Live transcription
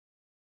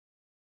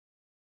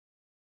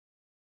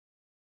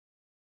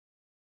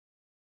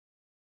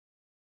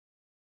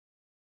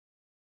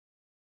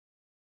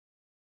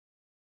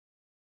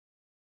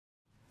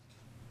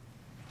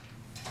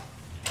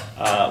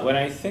When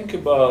I think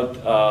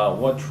about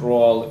what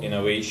role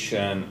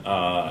innovation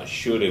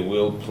should or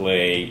will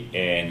play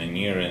in the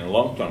near and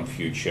long-term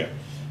future,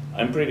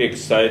 I'm pretty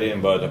excited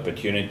about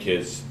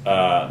opportunities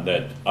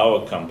that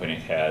our company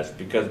has,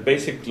 because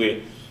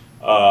basically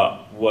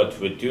what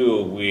we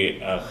do, we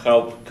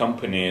help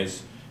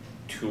companies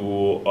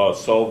to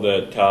solve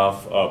the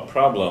tough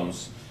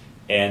problems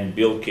and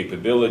build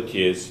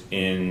capabilities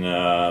in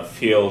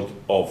field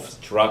of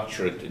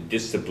structured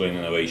discipline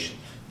innovation.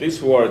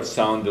 These words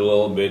sound a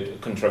little bit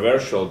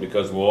controversial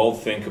because we all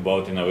think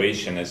about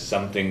innovation as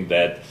something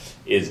that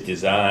is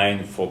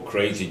designed for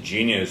crazy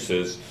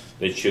geniuses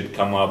that should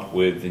come up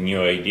with new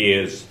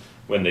ideas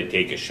when they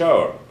take a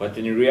shower. But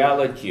in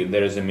reality,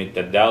 there is a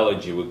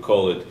methodology, we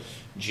call it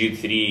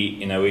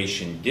G3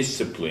 innovation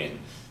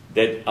discipline,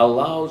 that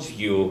allows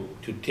you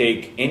to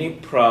take any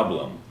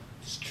problem,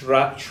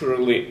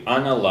 structurally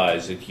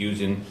analyze it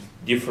using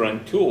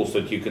different tools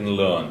that you can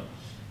learn,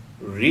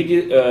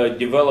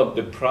 develop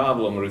the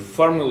problem,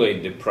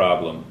 reformulate the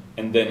problem,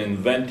 and then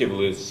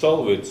inventively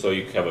solve it so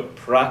you have a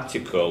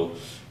practical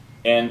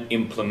and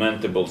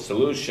implementable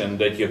solution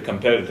that your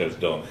competitors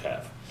don't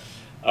have.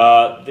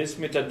 This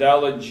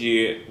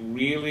methodology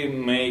really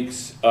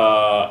makes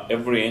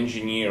every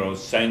engineer or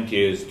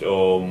scientist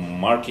or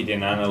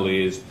marketing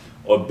analyst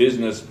or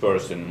business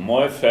person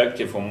more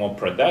effective or more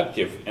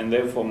productive, and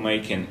therefore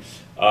making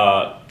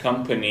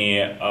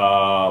company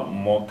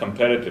more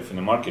competitive in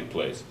the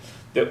marketplace.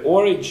 The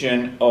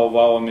origin of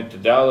our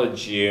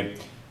methodology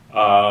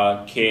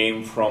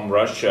came from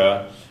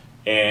Russia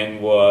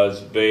and was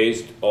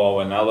based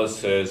on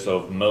analysis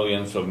of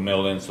millions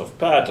of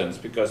patents,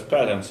 because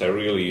patents are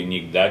really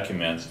unique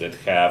documents that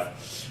have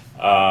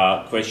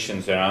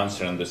questions and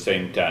answers at the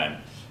same time.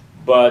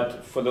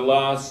 But for the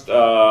last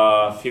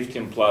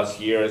 15 plus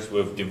years,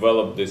 we've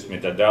developed this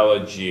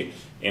methodology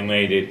and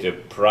made it a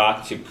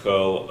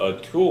practical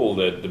tool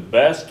that the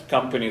best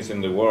companies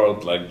in the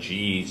world like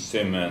GE,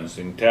 Siemens,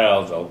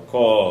 Intel,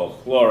 Alcoa,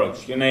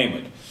 Clorox, you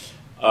name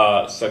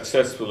it,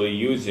 successfully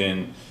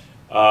using.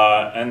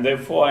 And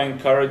therefore I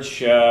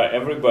encourage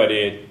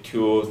everybody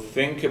to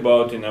think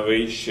about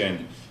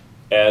innovation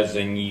as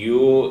a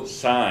new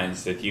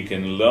science that you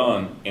can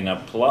learn and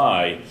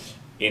apply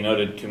in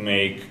order to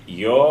make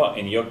your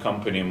and your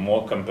company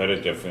more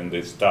competitive in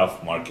this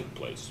tough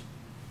marketplace.